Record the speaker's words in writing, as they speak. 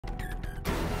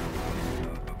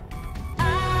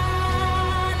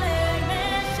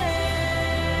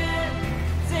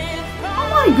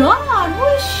my god, who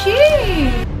is she?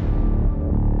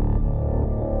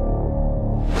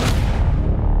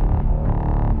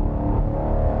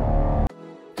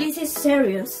 This is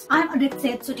serious. I'm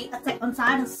addicted to the Attack on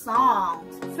Titan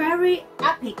songs. Very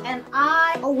epic and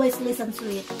I always listen to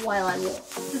it while I work.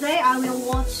 Today I will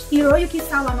watch Hiroyuki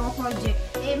Sawano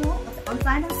project demo Attack on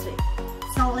Titan 3.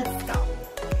 So let's go.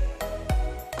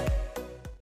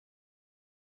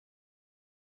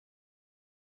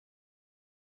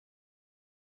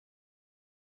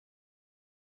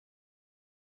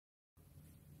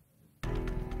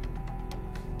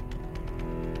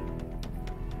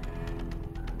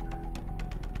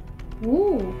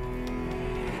 Ooh,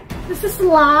 this is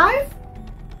live?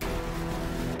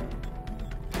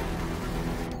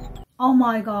 Oh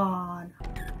my god.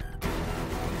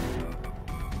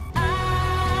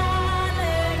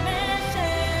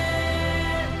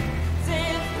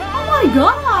 Oh my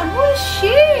god, who is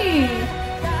she?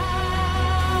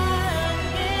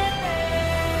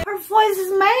 Her voice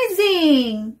is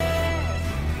amazing.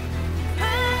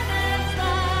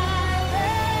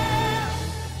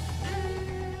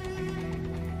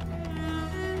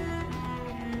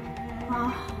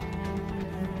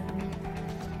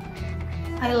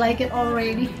 I like it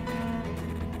already.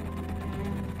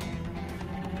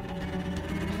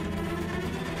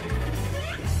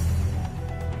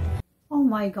 Oh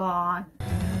my god.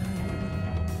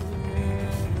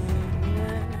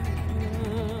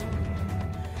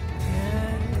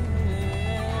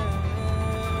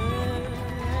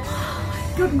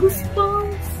 I got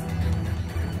goosebumps.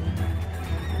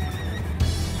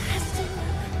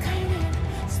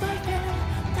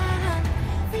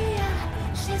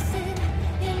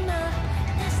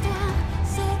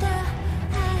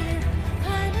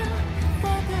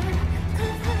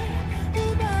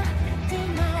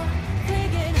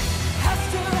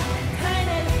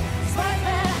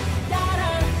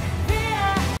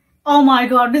 Oh my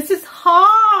god, this is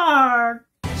hard!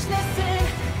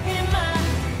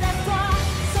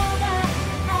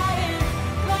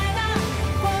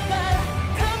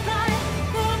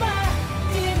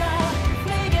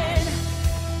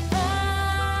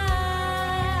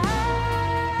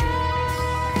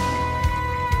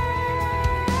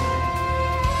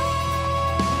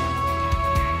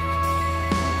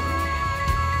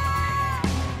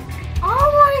 Oh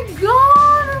my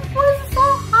god, her voice is so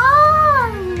high!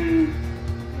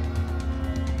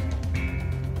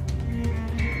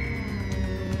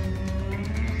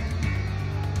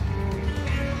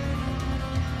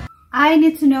 I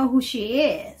need to know who she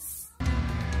is.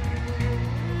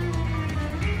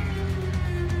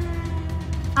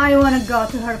 I wanna go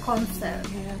to her concert.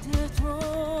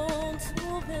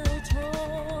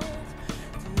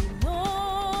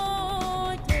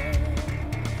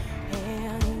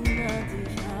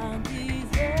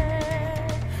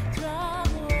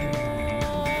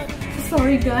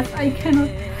 Sorry guys, I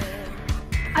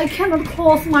cannot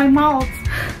close my mouth.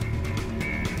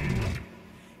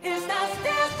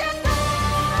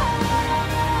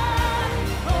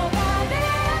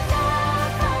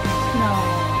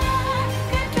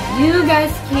 You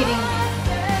guys kidding me?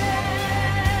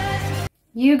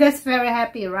 You guys very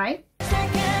happy, right?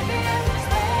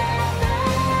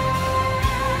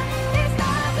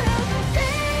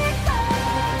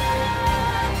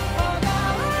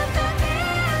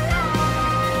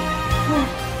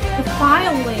 The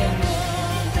violin.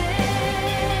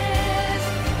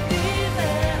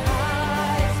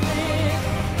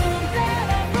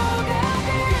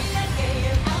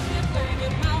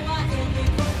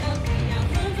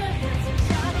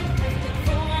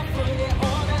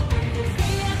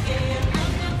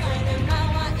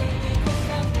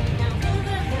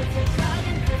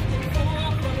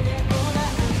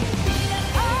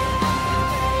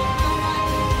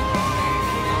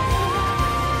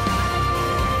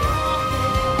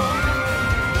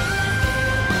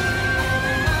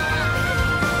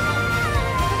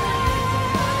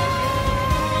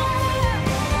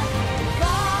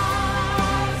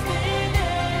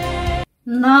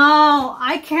 No,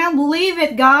 I can't believe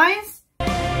it, guys.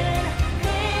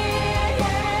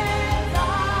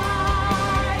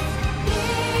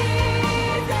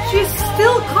 She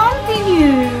still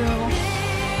continues.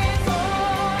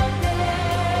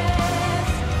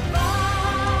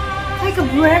 Take a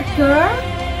break, girl.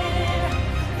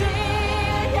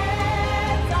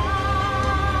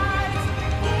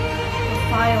 The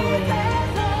violin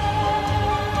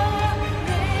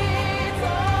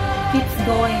keeps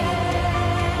going.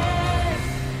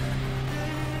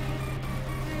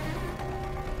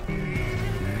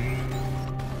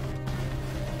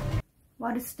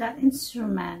 What is that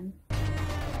instrument?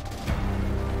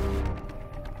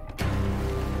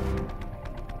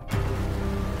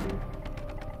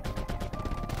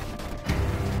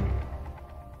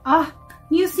 Ah,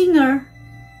 new singer.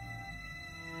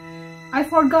 I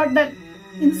forgot that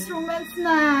instrument's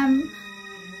name.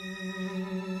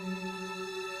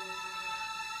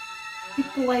 It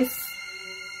plays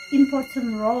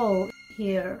important role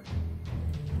here.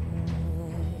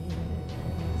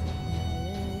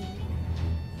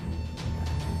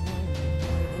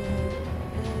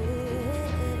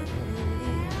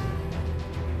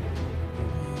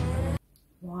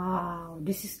 Wow,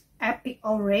 this is epic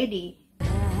already.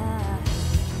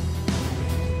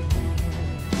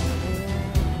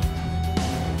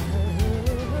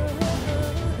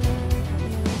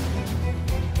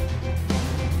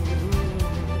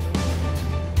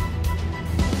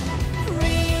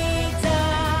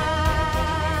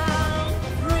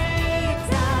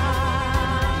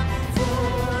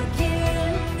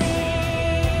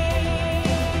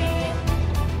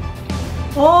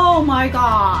 Oh my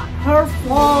god, her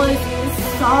voice is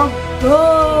so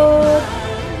good.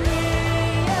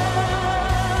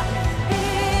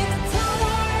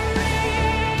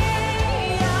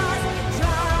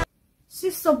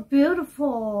 She's so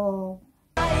beautiful.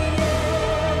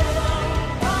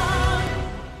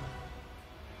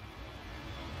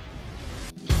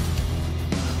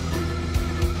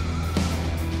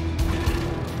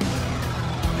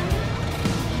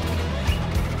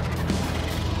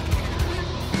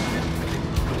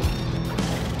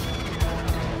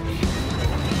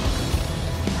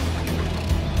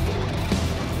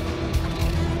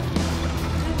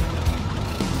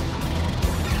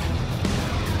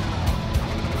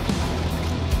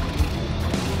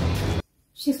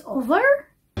 She's over?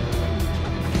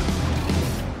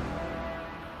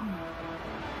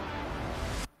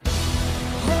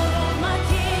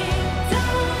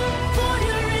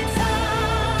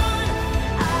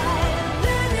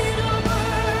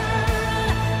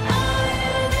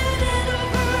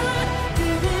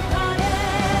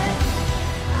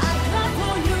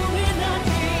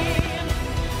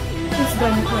 She's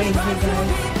going crazy,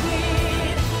 guys.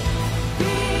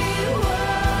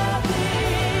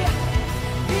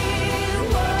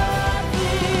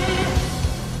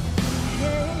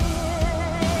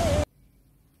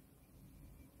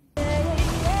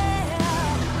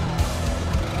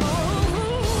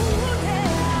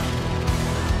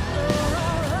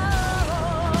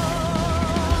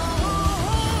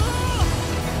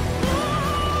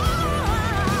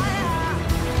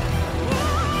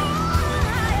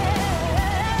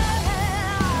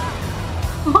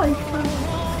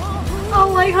 I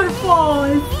like her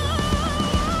voice.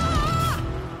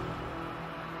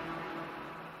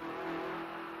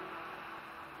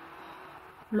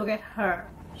 Look at her.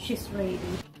 She's ready.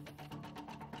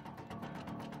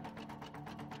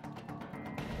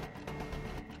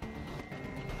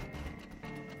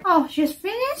 Oh, she's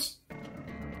finished?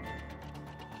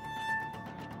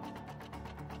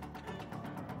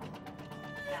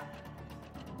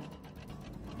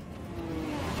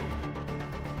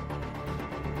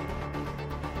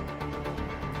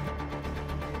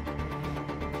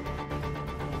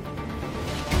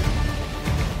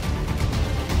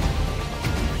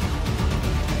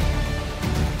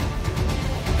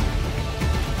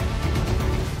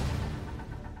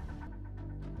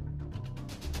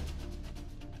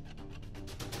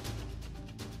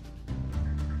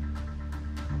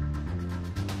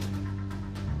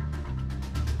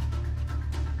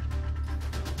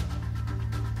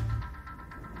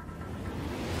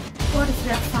 What is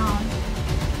that sound?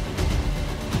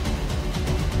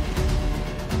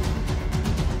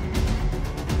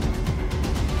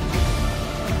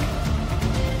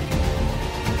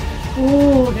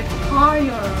 Oh, the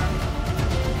fire!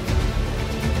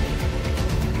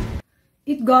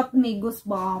 It got me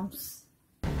goosebumps.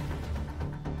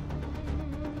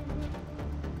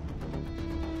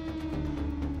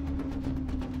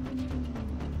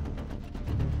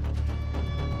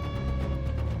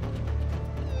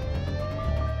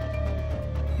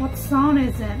 What sound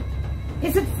is it?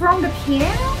 Is it from the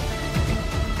piano?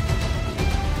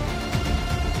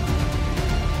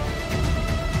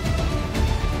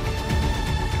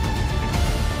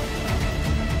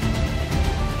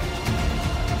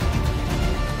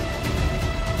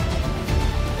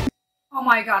 Oh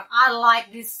my god, I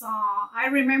like this song. I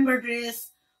remember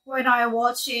this when I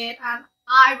watched it and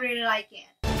I really like it.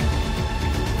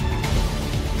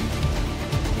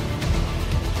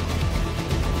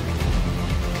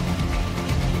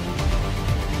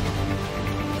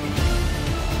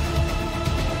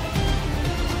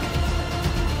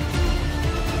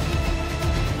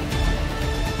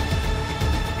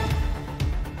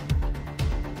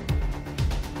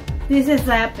 This is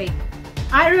epic.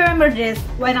 I remember this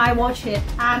when I watched it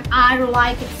and I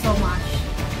like it so much.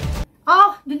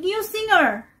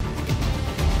 singer.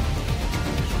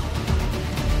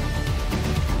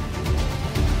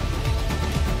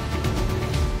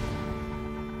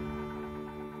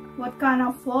 What kind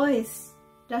of voice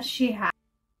does she have?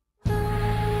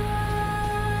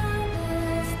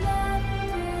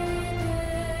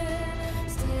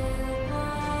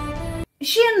 Is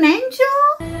she an angel?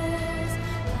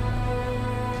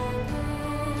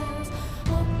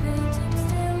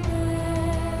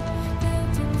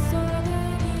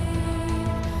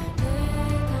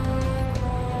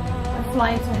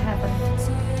 Fly to heaven.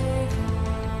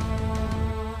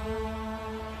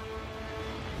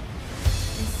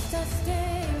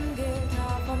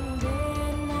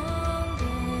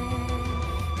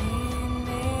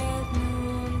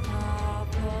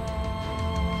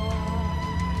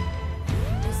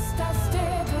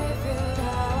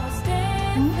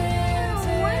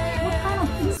 What kind of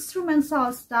instruments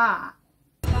are that?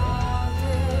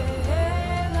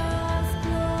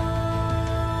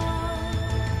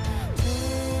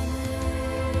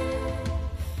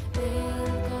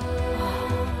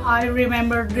 I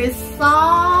remember this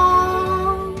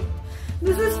song.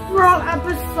 This is from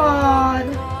episode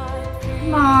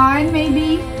 9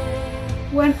 maybe,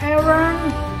 when Aaron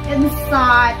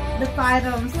inside the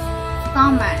Titan's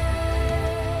stomach.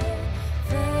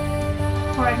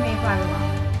 Correct me if I'm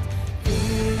wrong.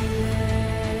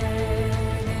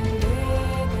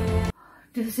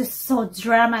 This is so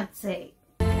dramatic.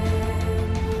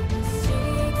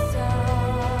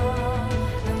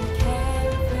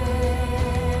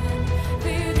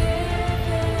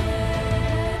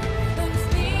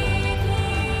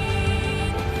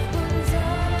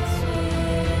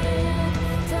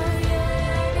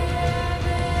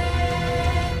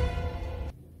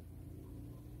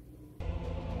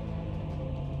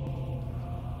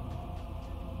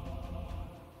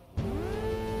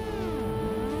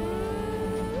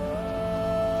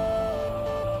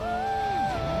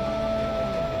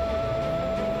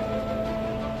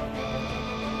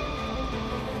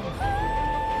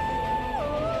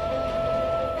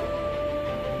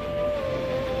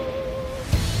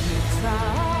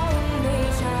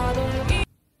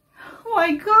 Oh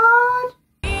my god!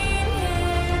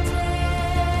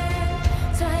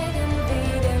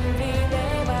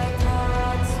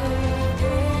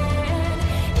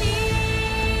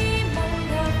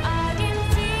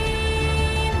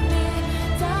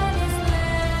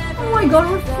 Oh my god,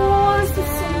 her voice is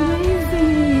so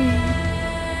amazing!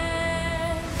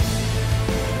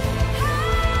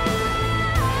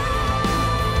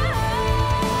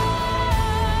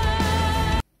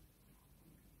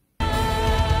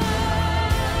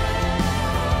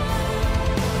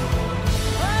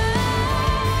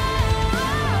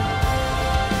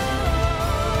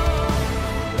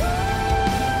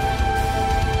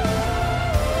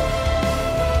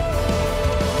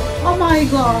 Oh my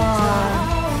god!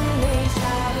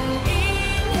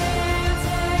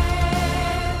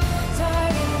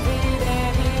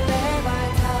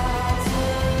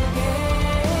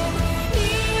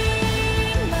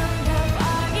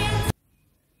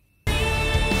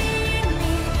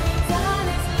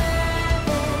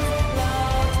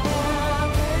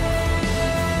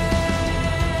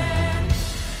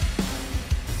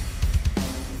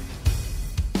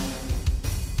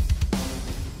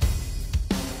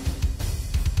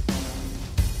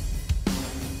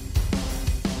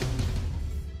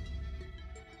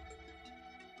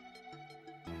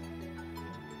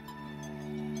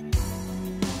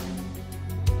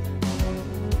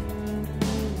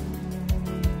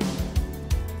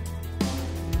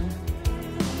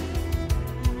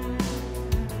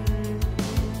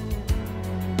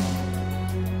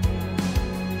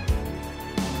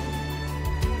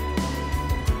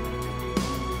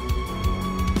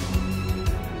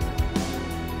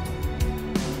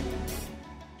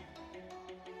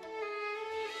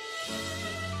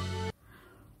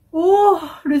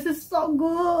 Oh, this is so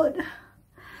good.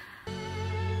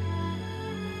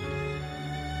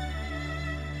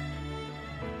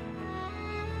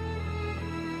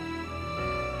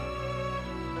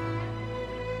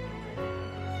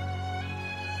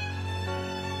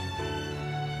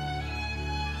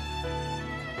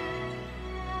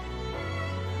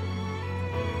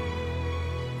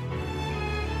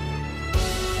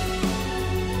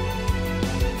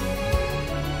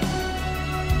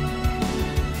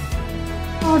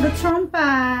 Oh, the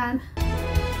trumpet.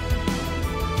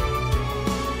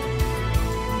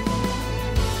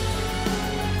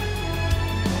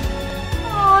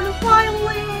 Oh, the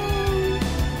violin.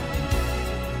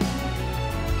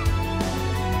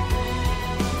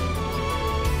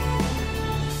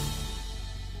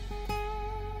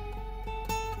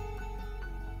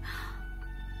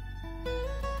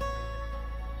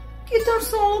 Guitar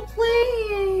solo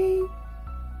playing.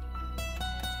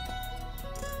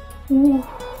 Ooh,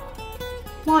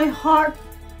 my heart.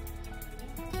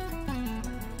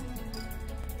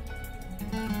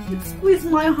 It squeezed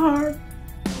my heart.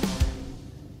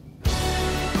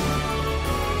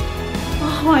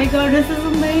 Oh my god, this is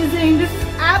amazing. This is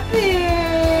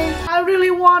epic. I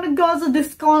really want to go to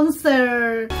this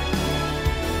concert.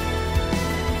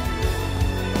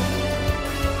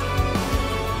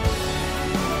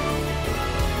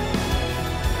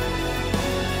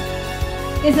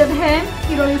 Is it him,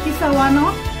 Hiroyuki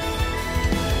Sawano?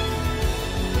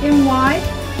 In white?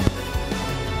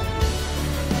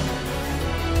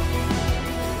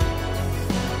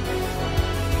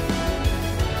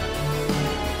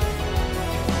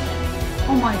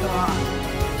 Oh my god.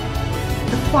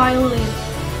 The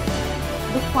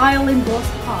violin goes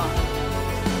hard.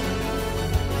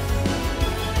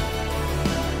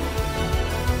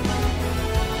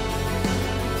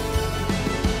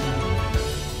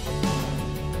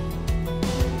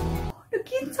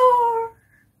 Guitar.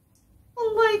 I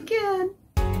like it.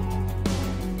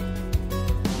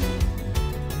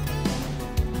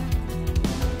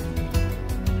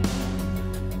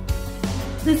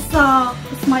 This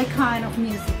is my kind of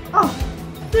music. Oh,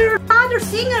 there's another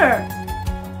singer.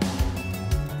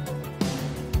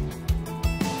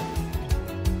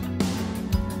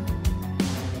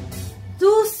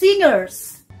 Two singers.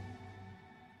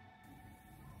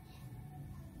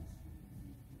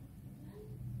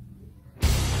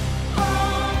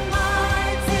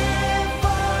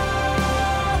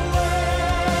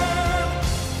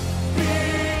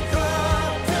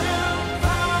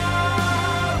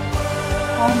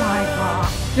 Oh my god,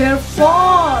 their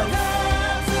voice!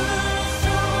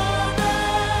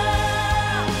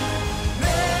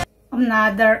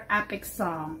 Another epic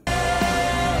song.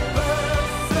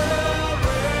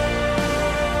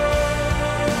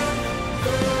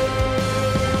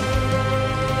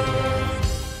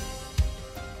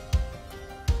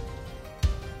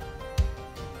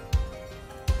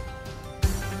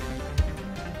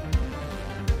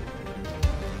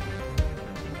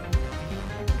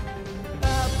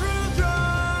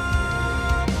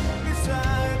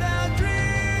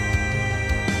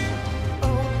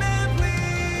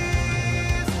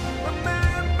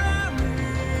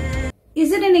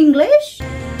 Is it in English?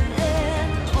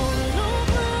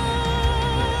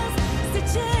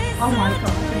 Oh my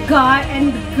god, the guy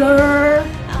and the girl.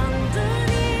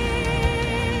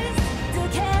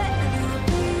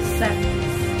 Seven.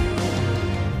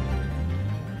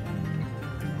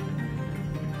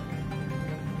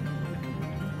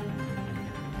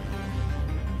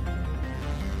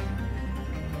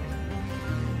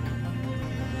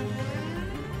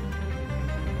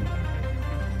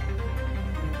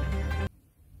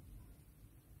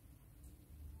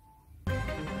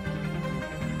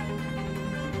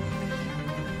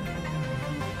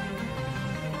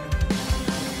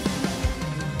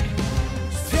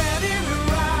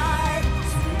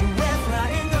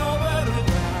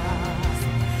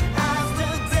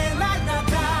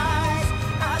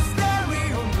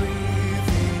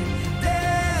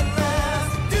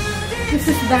 This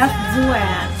is that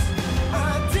duet.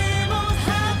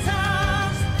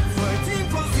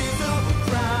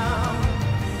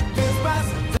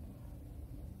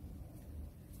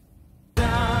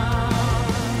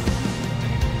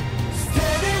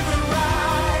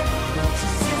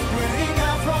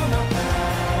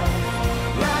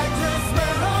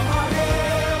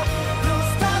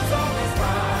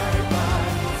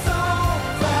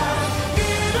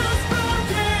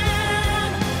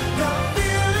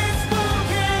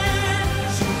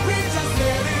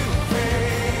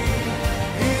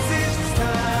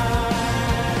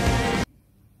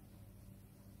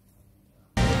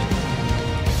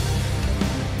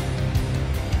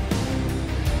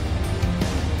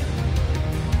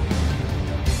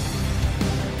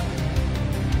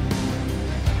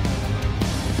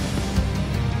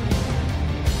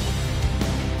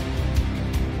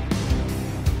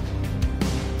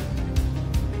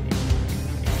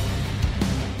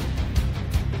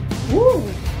 Ooh.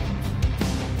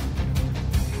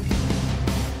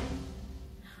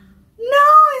 No,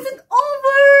 it's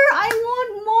over. I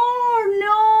want more.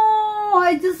 No,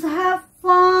 I just have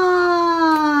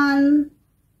fun.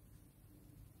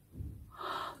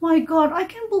 My god, I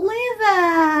can't believe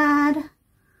that.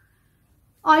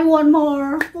 I want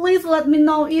more. Please let me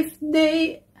know if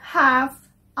they have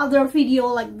other video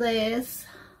like this.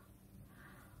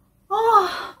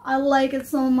 Oh, I like it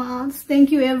so much.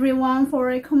 Thank you everyone for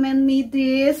recommending me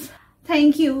this.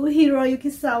 Thank you,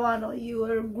 Hiroyuki Sawano. You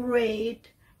are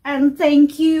great. And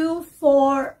thank you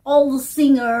for all the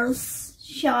singers.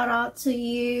 Shout out to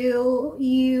you.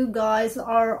 You guys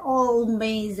are all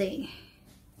amazing.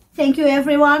 Thank you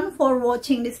everyone for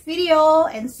watching this video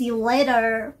and see you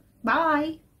later.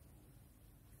 Bye.